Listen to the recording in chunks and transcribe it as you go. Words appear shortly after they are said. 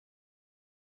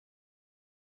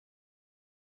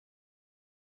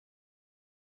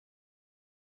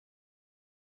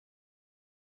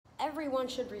Everyone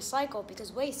should recycle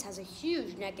because waste has a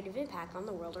huge negative impact on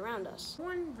the world around us. If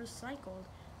one recycled,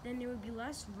 then there would be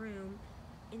less room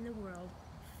in the world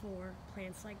for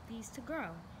plants like these to grow.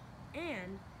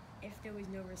 And if there was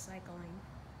no recycling,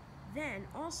 then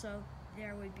also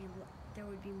there would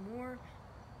be more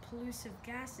pollutive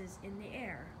gases in the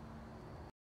air.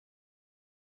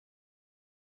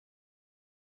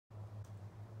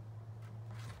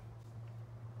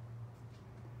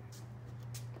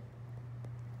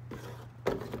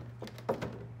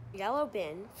 Yellow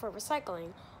bin for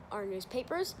recycling are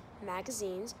newspapers,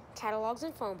 magazines, catalogs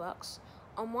and phone books,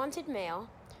 unwanted mail,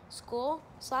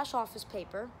 school/office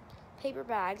paper, paper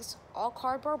bags, all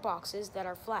cardboard boxes that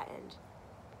are flattened.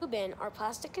 Blue bin are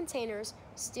plastic containers,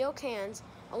 steel cans,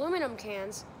 aluminum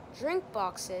cans, drink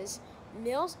boxes,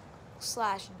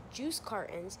 milk/juice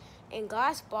cartons, and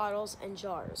glass bottles and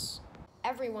jars.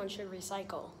 Everyone should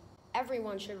recycle.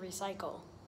 Everyone should recycle.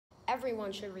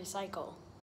 Everyone should recycle.